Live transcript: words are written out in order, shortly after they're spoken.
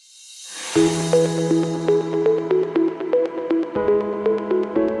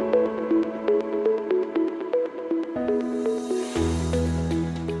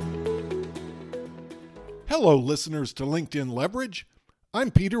Hello, listeners to LinkedIn Leverage. I'm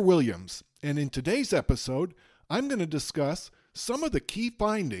Peter Williams, and in today's episode, I'm going to discuss some of the key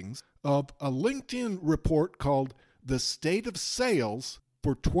findings of a LinkedIn report called The State of Sales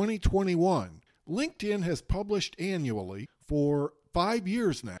for 2021. LinkedIn has published annually for 5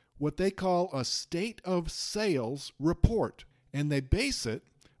 years now what they call a State of Sales report, and they base it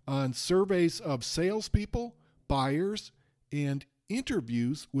on surveys of salespeople, buyers, and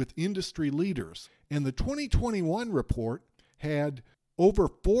interviews with industry leaders. And the 2021 report had over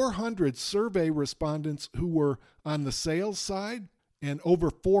 400 survey respondents who were on the sales side and over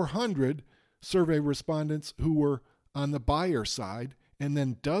 400 survey respondents who were on the buyer side, and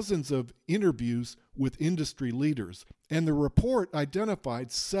then dozens of interviews with industry leaders. And the report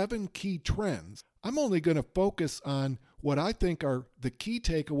identified 7 key trends. I'm only going to focus on what I think are the key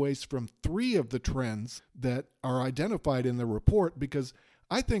takeaways from 3 of the trends that are identified in the report, because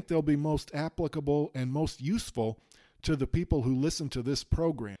I think they'll be most applicable and most useful to the people who listen to this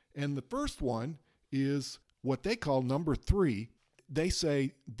program. And the first one is what they call number 3. They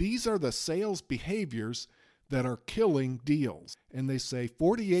say these are the sales behaviors that are killing deals. And they say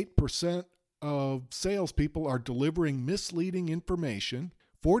 48% of salespeople are delivering misleading information,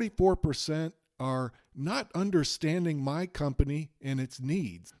 44% are not understanding my company and its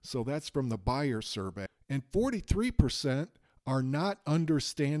needs. So that's from the buyer survey. And 43% are not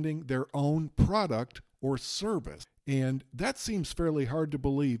understanding their own product or service. And that seems fairly hard to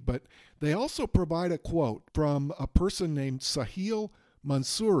believe, but they also provide a quote from a person named Sahil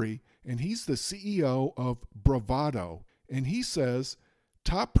Mansouri, and he's the CEO of Bravado. And he says,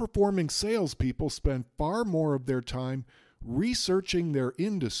 top performing salespeople spend far more of their time researching their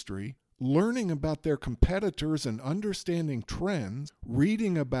industry, learning about their competitors and understanding trends,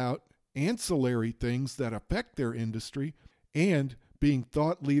 reading about ancillary things that affect their industry, and being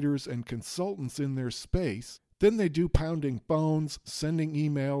thought leaders and consultants in their space than they do pounding phones, sending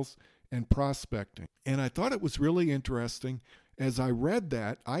emails, and prospecting. And I thought it was really interesting. As I read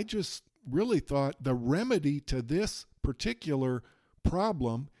that, I just really thought the remedy to this particular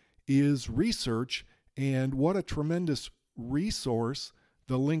problem is research, and what a tremendous resource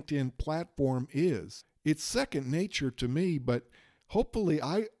the LinkedIn platform is. It's second nature to me, but hopefully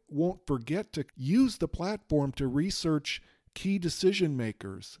I won't forget to use the platform to research key decision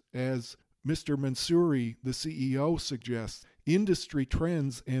makers, as Mr. Mansouri, the CEO, suggests, industry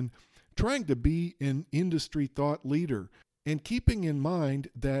trends, and trying to be an industry thought leader, and keeping in mind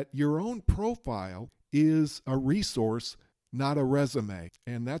that your own profile is a resource, not a resume.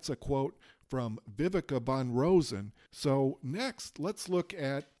 And that's a quote from Viveka von Rosen. So next, let's look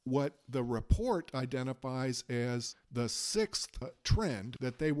at what the report identifies as the 6th trend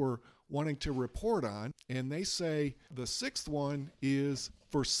that they were wanting to report on. And they say the 6th one is,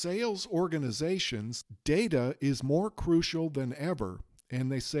 for sales organizations, data is more crucial than ever.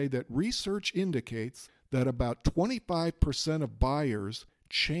 And they say that research indicates that about 25% of buyers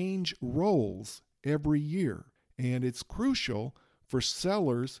change roles every year. And it's crucial for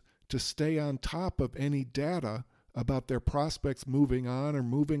sellers to stay on top of any data about their prospects moving on or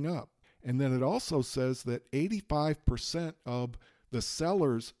moving up. And then it also says that 85% of the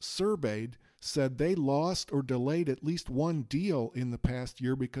sellers surveyed said they lost or delayed at least one deal in the past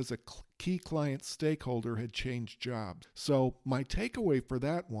year because a key client stakeholder had changed jobs. So my takeaway for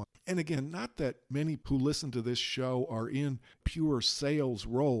that one, and again, not that many who listen to this show are in pure sales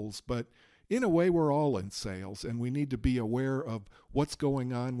roles, but in a way, we're all in sales, and we need to be aware of what's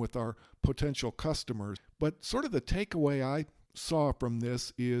going on with our potential customers. But sort of the takeaway I saw from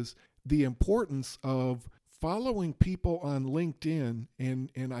this is the importance of following people on LinkedIn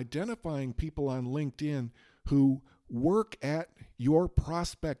and identifying people on LinkedIn who work at your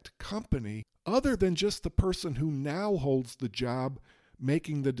prospect company, other than just the person who now holds the job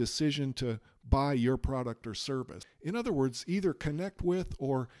making the decision to buy your product or service. In other words, either connect with,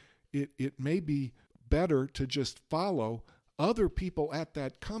 or it may be better to just follow other people at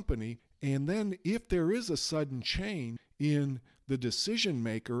that company. And then if there is a sudden change in the decision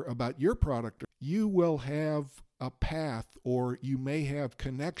maker about your product, you will have a path, or you may have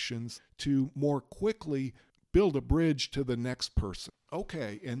connections to more quickly build a bridge to the next person.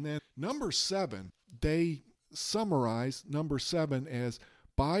 Okay, and then number 7, they summarize number 7 as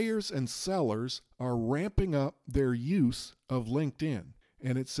buyers and sellers are ramping up their use of LinkedIn.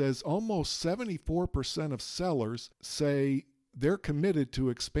 And it says almost 74% of sellers say they're committed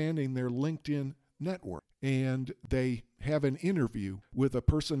to expanding their LinkedIn network. And they have an interview with a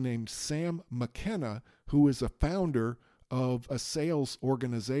person named Sam McKenna, who is a founder of a sales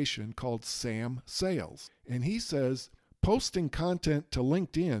organization called Sam Sales. And he says posting content to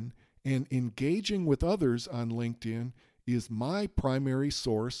LinkedIn And engaging with others on LinkedIn is my primary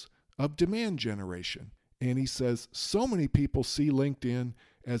source of demand generation. And he says so many people see LinkedIn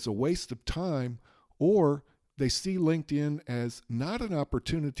as a waste of time, or they see LinkedIn as not an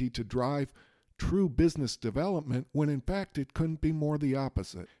opportunity to drive true business development, when in fact it couldn't be more the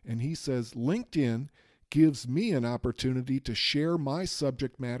opposite. And he says LinkedIn gives me an opportunity to share my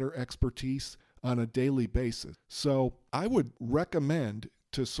subject matter expertise on a daily basis. So I would recommend,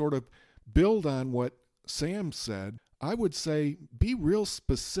 to sort of build on what Sam said, I would say be real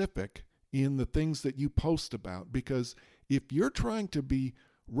specific in the things that you post about, because if you're trying to be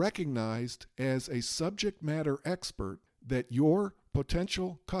recognized as a subject matter expert that your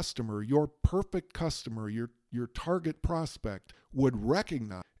potential customer, your perfect customer, your target prospect would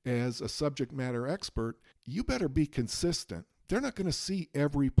recognize as a subject matter expert, you better be consistent. They're not going to see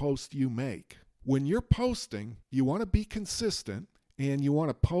every post you make. When you're posting, you want to be consistent, and you want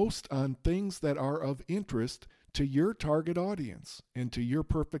to post on things that are of interest to your target audience and to your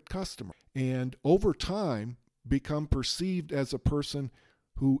perfect customer. And over time, become perceived as a person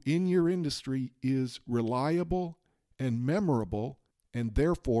who in your industry is reliable and memorable and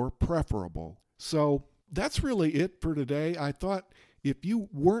therefore preferable. So that's really it for today. I thought if you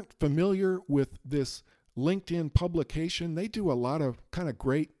weren't familiar with this LinkedIn publication, they do a lot of kind of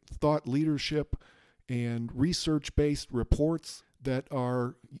great thought leadership and research-based reports that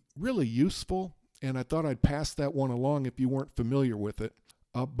are really useful, and I thought I'd pass that one along if you weren't familiar with it.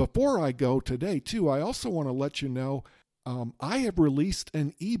 Before I go today, too, I also want to let you know I have released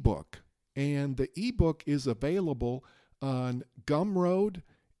an ebook, and the ebook is available on Gumroad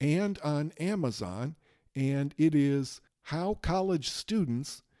and on Amazon, and it is How College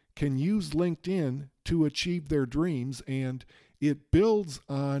Students Can Use LinkedIn to Achieve Their Dreams, and it builds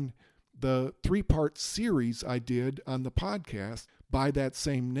on the 3-part series I did on the podcast by that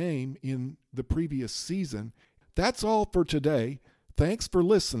same name in the previous season. That's all for today. Thanks for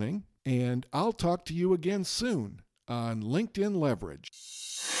listening, and I'll talk to you again soon on LinkedIn Leverage.